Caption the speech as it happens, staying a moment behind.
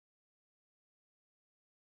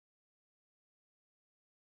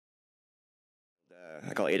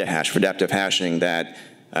I call AdaHash for adaptive hashing that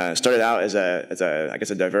started out as I guess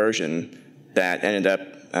a diversion that ended up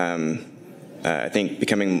I think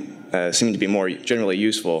seeming to be more generally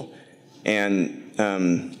useful. And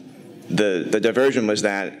the diversion was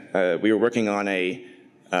that we were working on a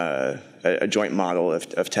joint model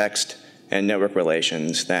of text and network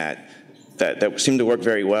relations that seemed to work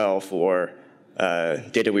very well for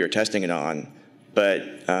data we were testing it on, but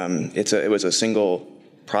it was a single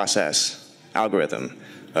process algorithm,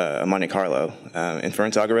 a Monte Carlo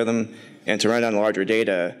inference algorithm, and to run on larger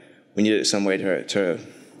data, we needed some way to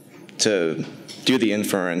do the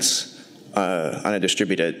inference on a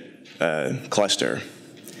distributed cluster.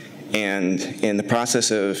 And in the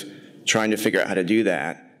process of trying to figure out how to do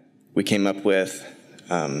that, we came up with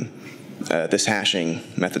this hashing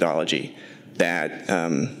methodology that,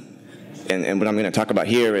 and what I'm going to talk about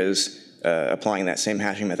here is applying that same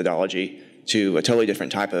hashing methodology to a totally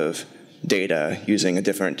different type of data using a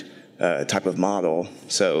different type of model.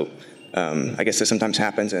 So I guess this sometimes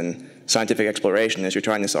happens in scientific exploration as you're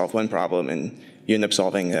trying to solve one problem and you end up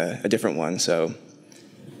solving a different one. So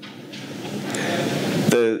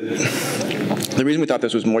the reason we thought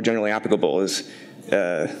this was more generally applicable is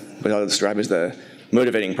what I'll describe as the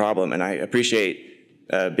motivating problem. And I appreciate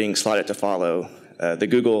being slotted to follow the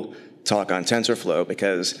Google talk on TensorFlow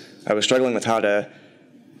because I was struggling with how to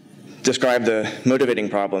describe the motivating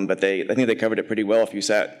problem, but I think they covered it pretty well if you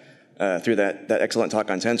sat through that excellent talk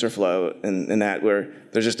on TensorFlow, and that where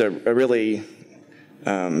there's just a really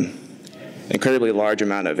incredibly large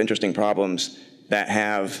amount of interesting problems that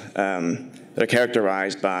are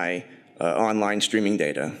characterized by online streaming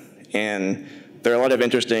data. And there are a lot of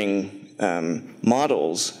interesting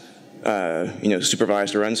models,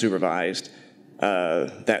 supervised or unsupervised,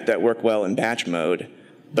 that work well in batch mode,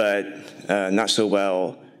 but not so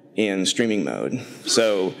well in streaming mode.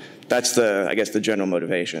 So that's I guess the general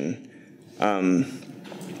motivation. And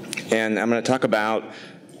I'm going to talk about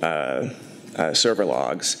server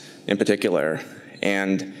logs in particular.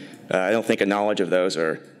 And I don't think a knowledge of those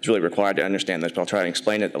is really required to understand this, but I'll try to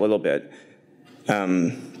explain it a little bit.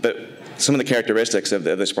 But some of the characteristics of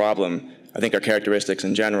this problem, I think, are characteristics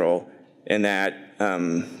in general, in that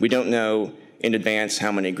we don't know in advance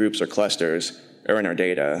how many groups or clusters are in our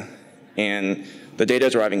data. And the data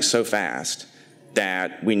is arriving so fast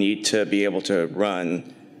that we need to be able to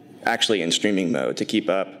run actually in streaming mode to keep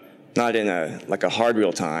up, not in a hard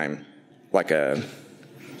real time, like a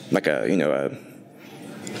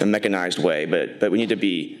mechanized way, but we need to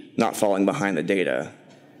be not falling behind the data.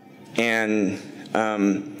 And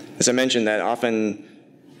as I mentioned, that often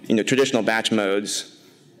traditional batch modes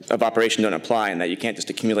of operation don't apply, in that you can't just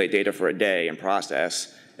accumulate data for a day and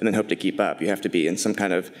process and then hope to keep up. You have to be in some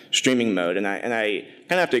kind of streaming mode. And I kind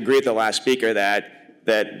of have to agree with the last speaker that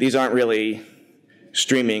these aren't really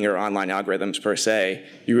streaming or online algorithms per se.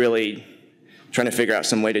 You're really trying to figure out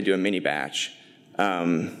some way to do a mini batch.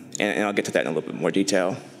 And I'll get to that in a little bit more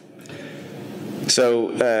detail. So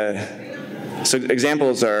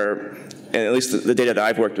examples are, and at least the data that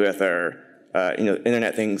I've worked with are,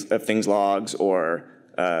 Internet of Things logs or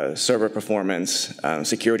server performance,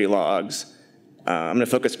 security logs. I'm going to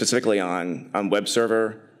focus specifically on web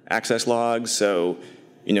server access logs. So,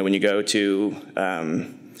 when you go to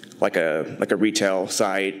like a retail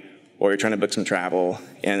site, or you're trying to book some travel,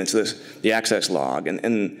 and it's the access log,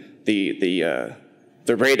 and the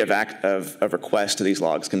rate of requests to these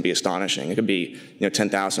logs can be astonishing. It could be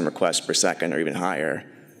 10,000 requests per second or even higher.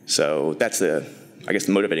 So that's I guess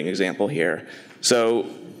the motivating example here. So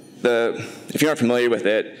if you're not familiar with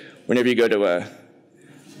it, whenever you go to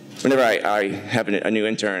whenever I have a new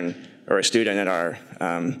intern or a student at our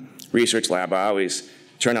research lab, I always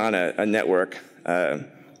turn on a network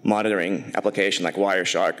monitoring application like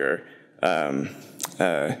Wireshark or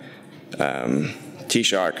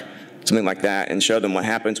T-Shark, something like that, and show them what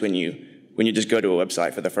happens when you just go to a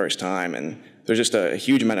website for the first time. And there's just a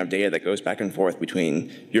huge amount of data that goes back and forth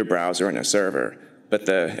between your browser and a server. But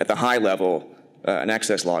at the high level, an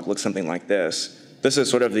access log looks something like this. This is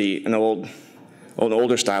sort of an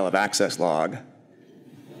older style of access log.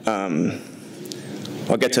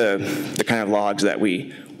 I'll get to the kind of logs that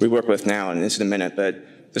we work with now in just a minute,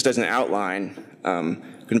 but this does an outline. Going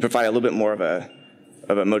to provide a little bit more of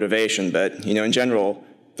a motivation, but in general,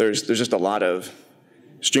 there's just a lot of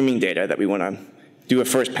streaming data that we want to do a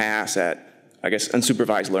first pass at, I guess,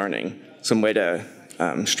 unsupervised learning, some way to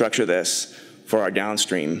structure this for our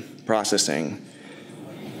downstream processing.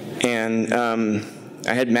 And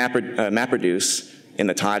I had MapReduce in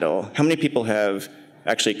the title. How many people have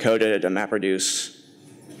actually coded a MapReduce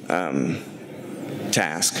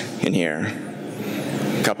task in here?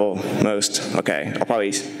 Couple, most. Okay, I'll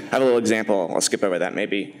probably have a little example. I'll skip over that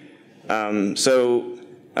maybe. So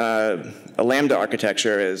a Lambda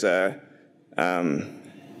architecture is, I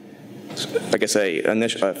guess,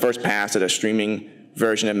 a first pass at a streaming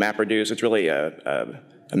version of MapReduce. It's really a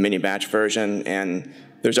mini batch version, and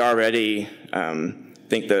there's already, I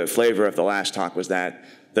think the flavor of the last talk was that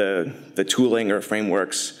the tooling or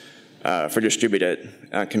frameworks for distributed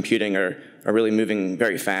computing are really moving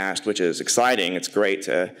very fast, which is exciting. It's great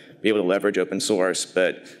to be able to leverage open source,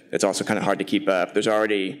 but it's also kind of hard to keep up. There's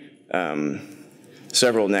already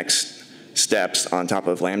several next steps on top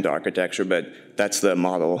of Lambda architecture, but that's the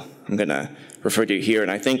model I'm going to refer to here. And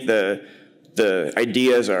I think the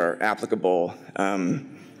ideas are applicable.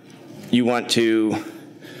 You want to,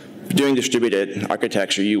 doing distributed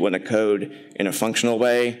architecture, you want to code in a functional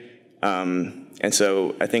way. And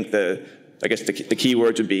so I think the key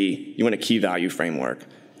words would be you want a key value framework.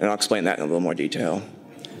 And I'll explain that in a little more detail.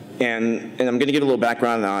 And I'm going to give a little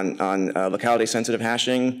background on locality-sensitive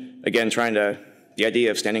hashing. Again, the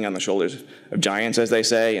idea of standing on the shoulders of giants, as they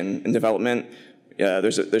say, in development.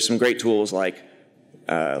 There's some great tools like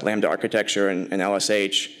Lambda architecture and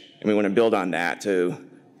LSH, and we want to build on that to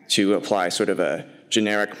apply sort of a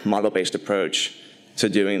generic model-based approach to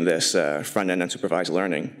doing this front-end unsupervised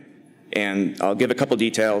learning. And I'll give a couple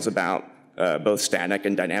details about both static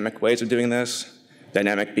and dynamic ways of doing this.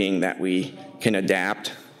 Dynamic being that we can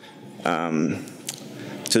adapt to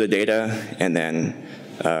the data, and then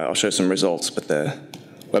I'll show some results with the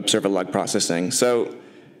web server log processing. So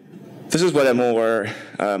this is what a more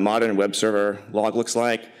modern web server log looks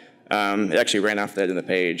like. It actually ran off that in the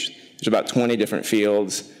page. There's about 20 different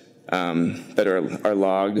fields that are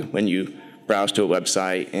logged when you browse to a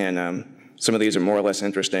website, and some of these are more or less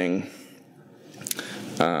interesting.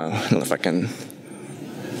 I don't know if I can,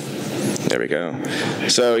 there we go.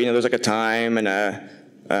 So, there's like a time and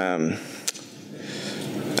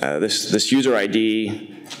this user ID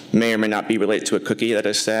may or may not be related to a cookie that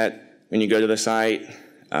is set when you go to the site.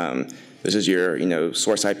 This is your,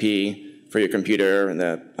 source IP for your computer, and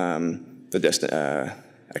this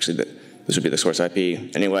would be the source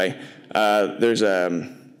IP. Anyway, there's a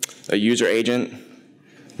user agent.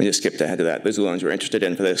 Let me just skip ahead to that. Those are the ones we're interested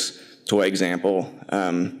in for this toy example.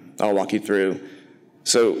 I'll walk you through.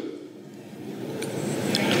 So,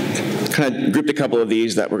 kind of grouped a couple of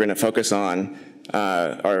these that we're going to focus on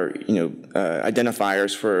are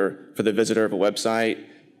identifiers for the visitor of a website.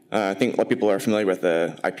 I think a lot of people are familiar with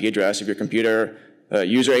the IP address of your computer.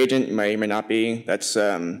 User agent may or may not be. That's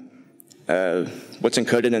what's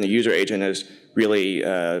encoded in the user agent is really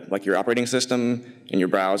like your operating system and your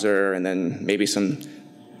browser, and then maybe some,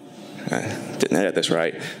 didn't edit this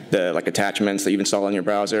right, like attachments that you've installed on your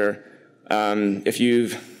browser. If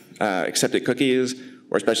you've accepted cookies,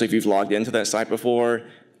 or especially if you've logged into that site before,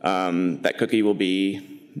 that cookie will be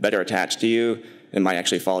better attached to you and might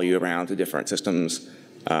actually follow you around to different systems.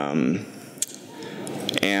 Then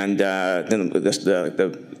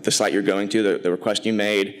the site you're going to, the request you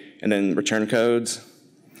made, and then return codes.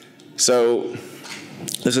 So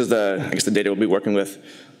this is the data we'll be working with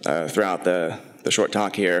throughout the short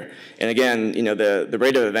talk here. And again, the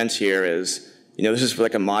rate of events here is, this is for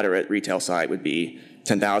like a moderate retail site would be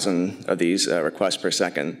 10,000 of these requests per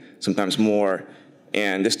second, sometimes more.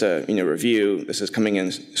 And just to review, this is coming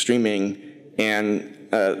in streaming, and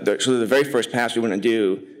so the very first pass we want to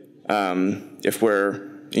do, if we're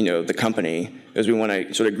the company, is we want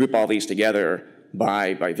to sort of group all these together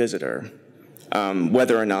by visitor,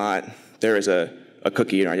 whether or not there is a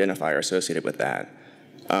cookie or identifier associated with that.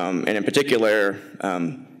 And in particular,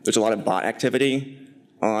 there's a lot of bot activity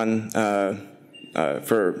on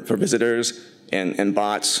for visitors, and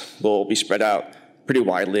bots will be spread out pretty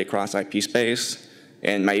widely across IP space,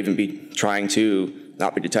 and might even be trying to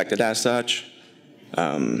not be detected as such.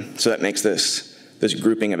 So that makes this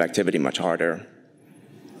grouping of activity much harder.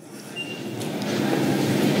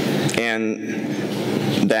 And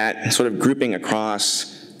that sort of grouping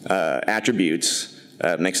across attributes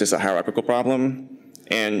makes this a hierarchical problem.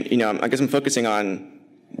 And I guess I'm focusing on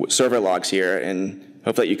server logs here, and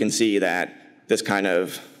hopefully you can see that this kind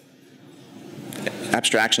of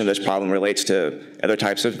abstraction of this problem relates to other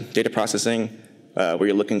types of data processing, where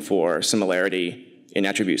you're looking for similarity in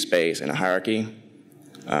attribute space in a hierarchy.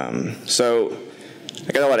 So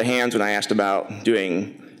I got a lot of hands when I asked about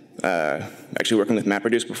doing, actually working with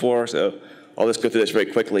MapReduce before, so I'll just go through this very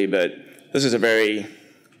quickly, but this is a very,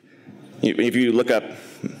 if you look up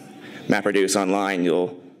MapReduce online,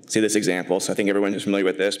 you'll see this example, so I think everyone is familiar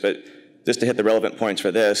with this, but just to hit the relevant points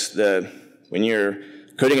for this, when you're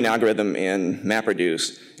coding an algorithm in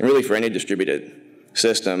MapReduce, and really for any distributed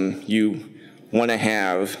system, you want to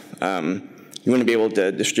have, you want to be able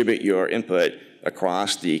to distribute your input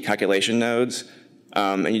across the calculation nodes,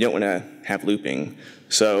 and you don't want to have looping.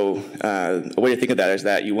 So a way to think of that is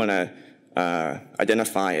that you want to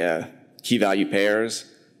identify key value pairs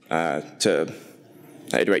to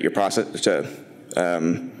iterate your process, to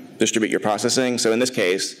distribute your processing. So in this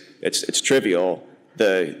case, it's trivial.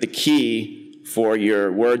 The key for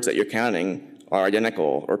your words that you're counting are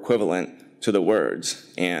identical or equivalent to the words,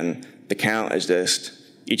 and the count is just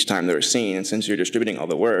each time they're seen. And since you're distributing all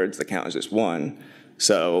the words, the count is just 1.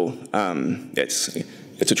 So it's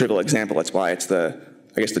a trivial example. That's why it's the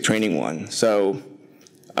training one. So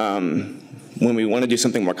when we want to do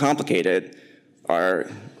something more complicated, our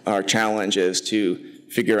challenge is to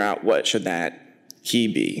figure out what should that key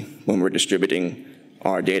be when we're distributing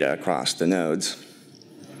our data across the nodes.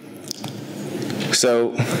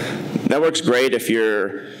 So that works great if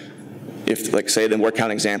like say the word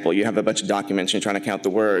count example, you have a bunch of documents and you're trying to count the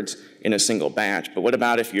words in a single batch. But what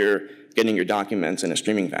about if you're getting your documents in a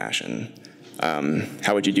streaming fashion?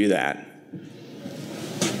 How would you do that?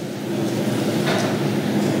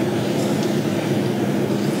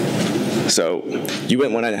 So you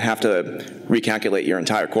wouldn't want to have to recalculate your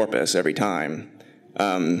entire corpus every time.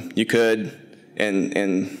 You could,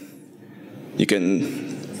 and you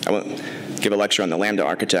can, I won't give a lecture on the Lambda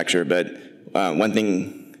architecture, but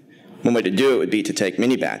one way to do it would be to take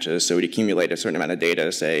mini batches. So we'd accumulate a certain amount of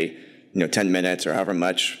data, say, 10 minutes or however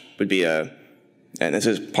much would be and this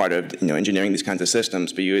is part of engineering these kinds of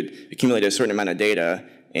systems, but you would accumulate a certain amount of data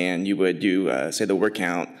and you would do, say, the word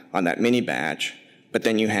count on that mini batch, but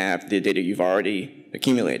then you have the data you've already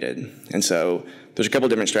accumulated. And so there's a couple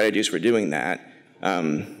different strategies for doing that.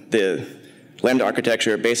 The Lambda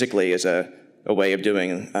architecture basically is a way of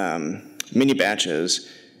doing mini batches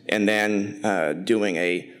and then doing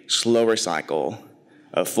a slower cycle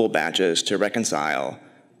of full batches to reconcile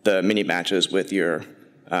the mini batches with your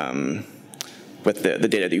with the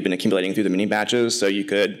data that you've been accumulating through the mini batches. So you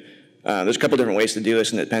could, there's a couple different ways to do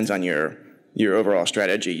this, and it depends on your overall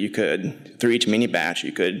strategy. You could, through each mini batch,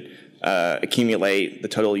 you could accumulate the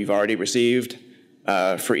total you've already received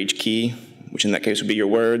for each key, which in that case would be your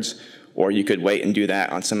words, or you could wait and do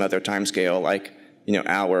that on some other time scale, like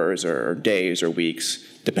hours or days or weeks,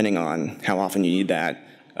 depending on how often you need that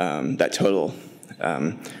total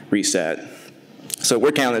reset. So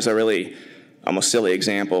word count is a really almost silly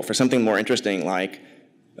example. For something more interesting like,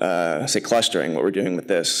 say, clustering, what we're doing with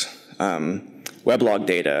this weblog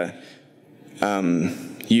data,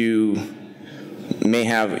 you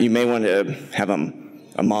may want to have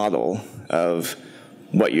a model of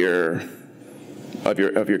what your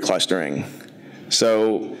clustering.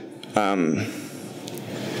 So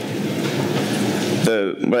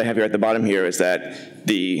what I have here at the bottom here is that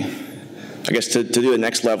I guess to do the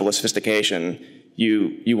next level of sophistication,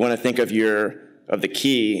 you want to think of the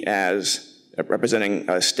key as representing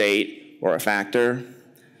a state or a factor.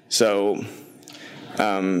 So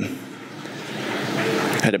I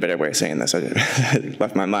had a better way of saying this. I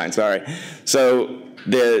left my mind. Sorry. So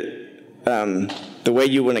the way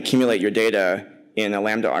you want to accumulate your data in a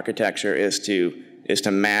Lambda architecture is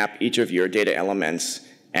to map each of your data elements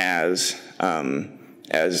as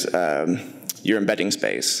your embedding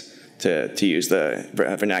space, to use the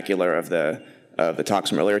vernacular of the talks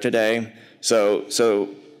from earlier today. So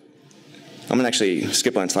I'm going to actually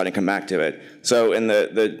skip one slide and come back to it. So in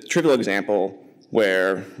the trivial example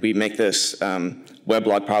where we make this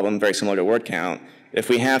weblog problem very similar to word count, if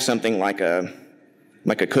we have something like a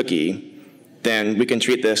cookie, then we can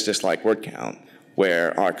treat this just like word count,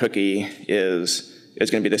 where our cookie is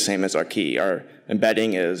going to be the same as our key. Our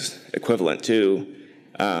embedding is equivalent to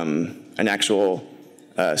an actual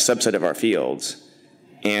subset of our fields.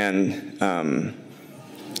 And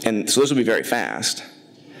so this will be very fast.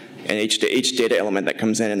 And each data element that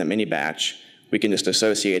comes in the mini batch, we can just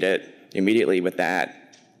associate it immediately with that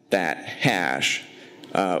hash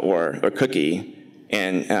or cookie,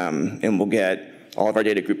 and we'll get all of our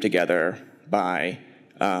data grouped together by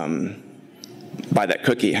that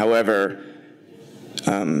cookie. However,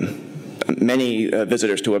 many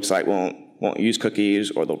visitors to a website won't use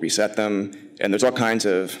cookies, or they'll reset them. And there's all kinds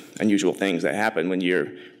of unusual things that happen when you're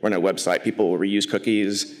on a website. People will reuse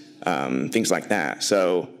cookies, things like that.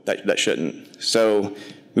 So that shouldn't. So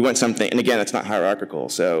we want something, and again, it's not hierarchical.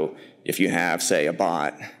 So if you have, say, a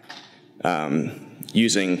bot,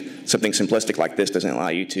 using something simplistic like this doesn't allow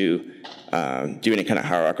you to do any kind of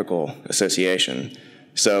hierarchical association.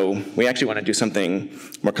 So we actually want to do something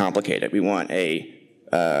more complicated. We want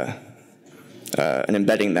an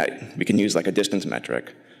embedding that we can use like a distance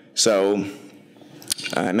metric. So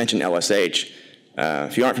I mentioned LSH.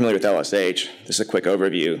 If you aren't familiar with LSH, this is a quick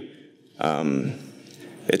overview.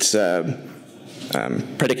 It's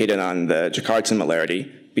predicated on the Jacquard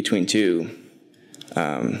similarity between two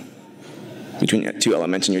elements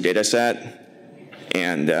in your data set.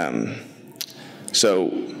 And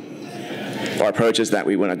so our approach is that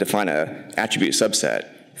we want to define an attribute subset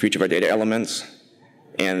for each of our data elements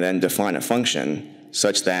and then define a function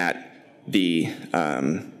such that the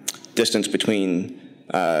distance between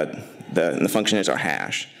the function is our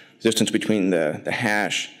hash. The distance between the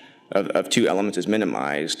hash of two elements is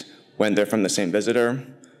minimized when they're from the same visitor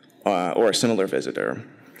or a similar visitor.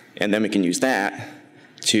 And then we can use that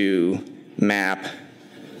to map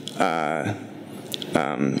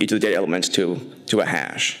each of the data elements to a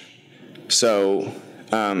hash. So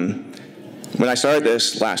when I started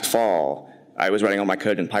this last fall, I was writing all my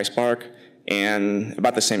code in PySpark, and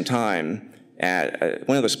about the same time, at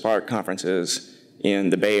one of the Spark conferences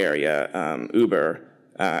in the Bay Area, Uber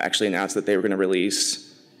actually announced that they were going to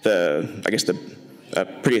release a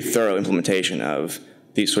pretty thorough implementation of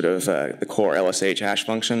these sort of the core LSH hash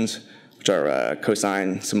functions, which are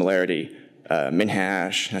cosine, similarity, min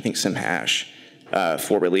hash, I think sim hash,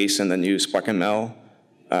 for release in the new Spark ML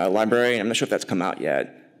library. I'm not sure if that's come out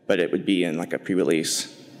yet, but it would be in like a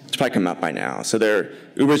pre-release. It's probably come out by now. So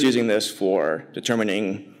Uber's using this for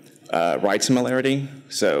determining ride similarity.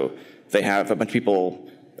 So they have a bunch of people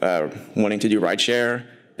wanting to do rideshare.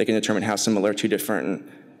 They can determine how similar two different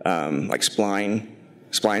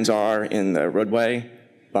splines are in the roadway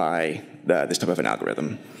by this type of an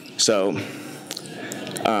algorithm. So,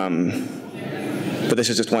 but this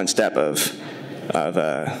is just one step of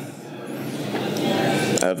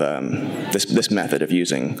this method of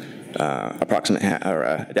using approximate or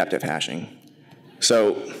adaptive hashing.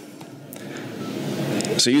 So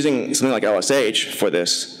using something like LSH for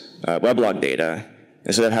this weblog data,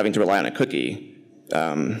 instead of having to rely on a cookie,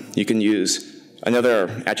 you can use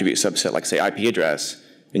another attribute subset, like say IP address,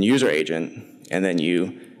 in user agent, and then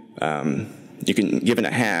you can, given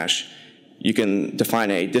a hash, you can define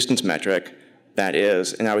a distance metric that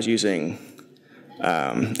is, and I was using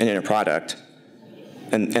an inner product,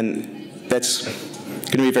 and that's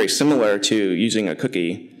going to be very similar to using a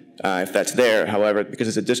cookie if that's there. However, because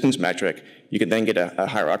it's a distance metric, you can then get a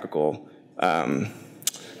hierarchical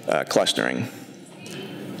clustering.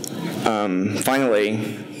 Finally,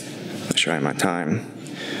 I'm not sure I have my time.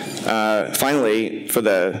 Finally, for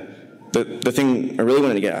the thing I really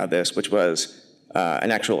wanted to get out of this, which was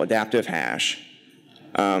an actual adaptive hash,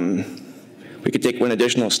 we could take one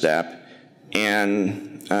additional step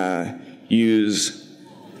and use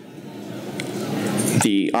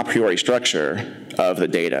the a priori structure of the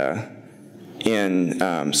data in,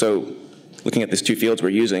 so looking at these two fields we're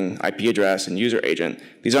using, IP address and user agent,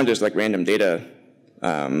 these aren't just like random data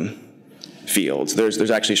fields.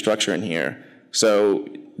 There's actually structure in here. So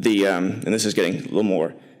and this is getting a little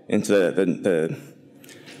more into the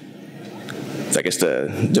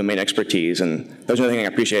domain expertise, and that was another thing I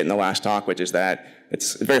appreciate in the last talk, which is that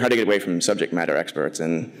it's very hard to get away from subject matter experts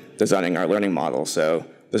in designing our learning model. So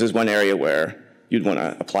this is one area where you'd want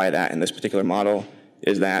to apply that in this particular model,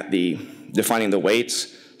 is that defining the weights.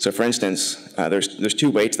 So for instance, there's two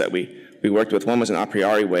weights that we worked with. One was an a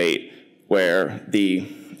priori weight, where you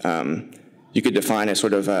could define a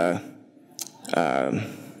sort of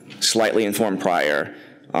slightly informed prior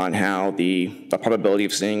on how the probability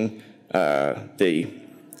of seeing the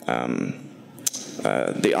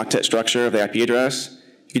octet structure of the IP address.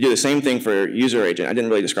 You could do the same thing for user agent. I didn't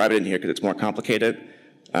really describe it in here because it's more complicated,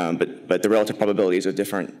 but the relative probabilities of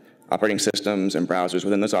different operating systems and browsers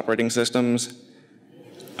within those operating systems.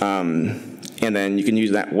 And then you can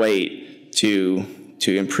use that weight to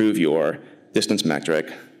improve your distance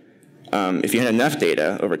metric. If you had enough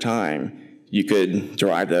data over time, you could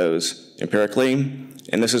derive those empirically,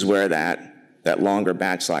 and this is where that longer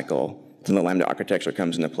batch cycle in the Lambda architecture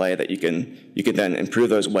comes into play, that you can then improve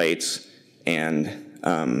those weights and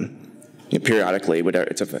periodically, whether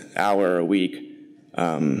it's an hour or a week,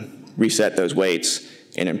 reset those weights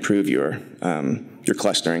and improve your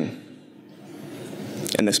clustering.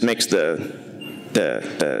 And this makes the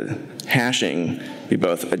hashing be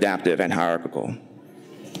both adaptive and hierarchical.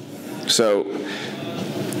 So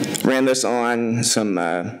ran this on some,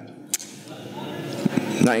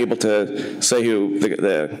 not able to say who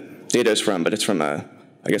the data is from, but it's from I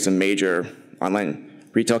guess a major online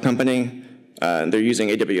retail company. They're using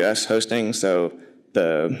AWS hosting, so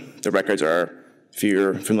the records are, if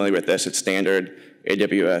you're familiar with this, it's standard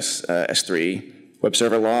AWS S3 web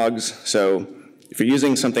server logs. So if you're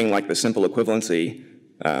using something like the simple equivalency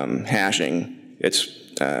hashing, it's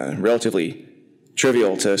relatively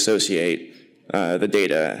trivial to associate the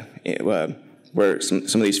data where some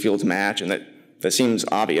of these fields match, and that seems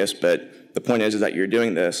obvious, but the point is that you're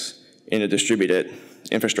doing this in a distributed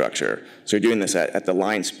infrastructure. So you're doing this at the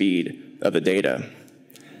line speed of the data.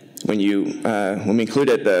 When we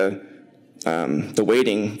included the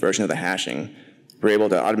weighting version of the hashing, we're able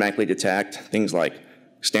to automatically detect things like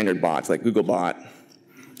standard bots, like Googlebot,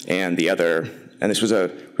 and this was a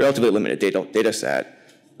relatively limited data set.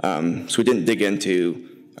 So we didn't dig into,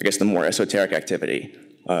 I guess, the more esoteric activity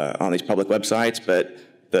on these public websites, but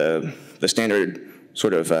the standard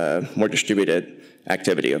sort of more distributed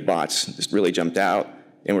activity of bots just really jumped out,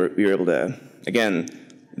 and we were able to, again,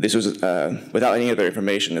 this was without any other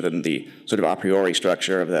information other than the sort of a priori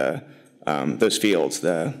structure of those fields.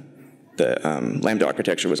 The Lambda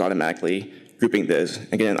architecture was automatically grouping this,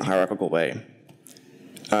 again, in a hierarchical way.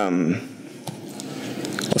 I'll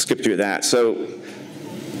skip through that. So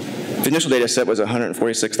the initial data set was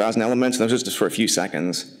 146,000 elements, and that was just for a few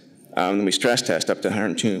seconds. Then we stress test up to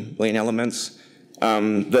 102 million elements.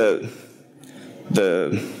 The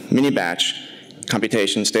mini batch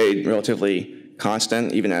computation stayed relatively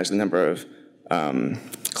constant, even as the number of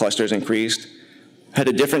clusters increased. Had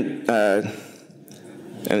a different,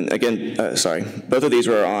 and again, both of these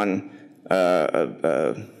were on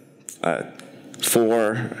a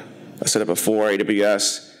setup of 4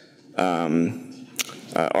 AWS,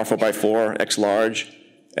 R4x4 X large.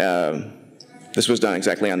 This was done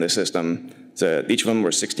exactly on this system. So each of them were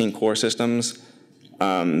 16-core systems.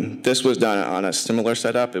 This was done on a similar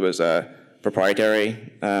setup. It was a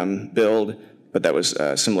proprietary build, but that was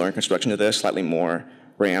similar in construction to this, slightly more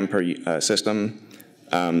RAM per system.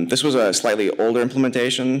 This was a slightly older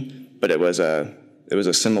implementation, but it was a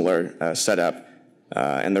similar setup,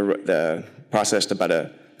 and the processed about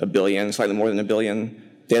a billion, slightly more than a billion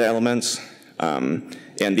data elements. And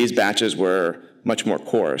these batches were much more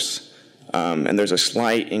coarse, and there's a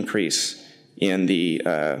slight increase in the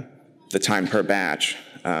time per batch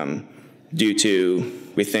due to,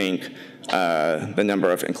 we think, the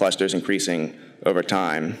number of clusters increasing over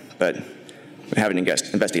time, but we haven't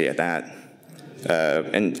investigated that.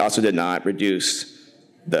 And also did not reduce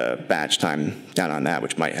the batch time down on that,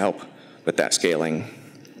 which might help with that scaling.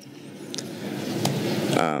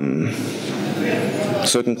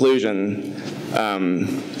 So conclusion,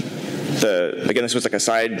 again, this was like a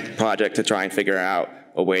side project to try and figure out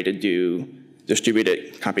a way to do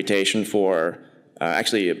distributed computation for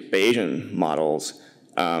actually Bayesian models,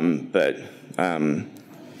 but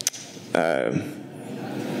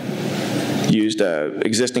used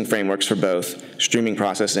existing frameworks for both streaming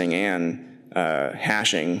processing and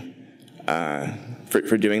hashing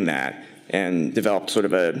for doing that, and developed sort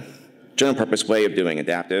of a general purpose way of doing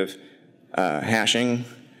adaptive hashing,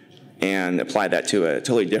 and applied that to a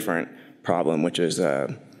totally different problem, which is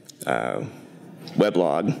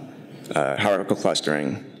weblog, hierarchical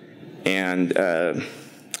clustering. And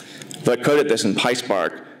but coded this in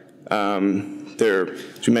PySpark.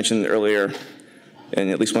 As we mentioned earlier, in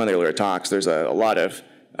at least one of the earlier talks, there's a lot of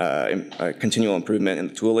continual improvement in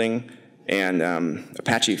the tooling. And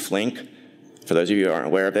Apache Flink, for those of you who aren't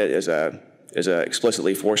aware of it, is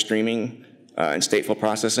explicitly for streaming and stateful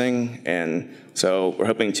processing. And so we're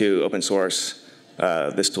hoping to open source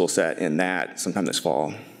this tool set in that sometime this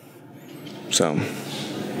fall. So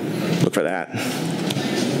look for that.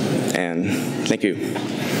 And thank you.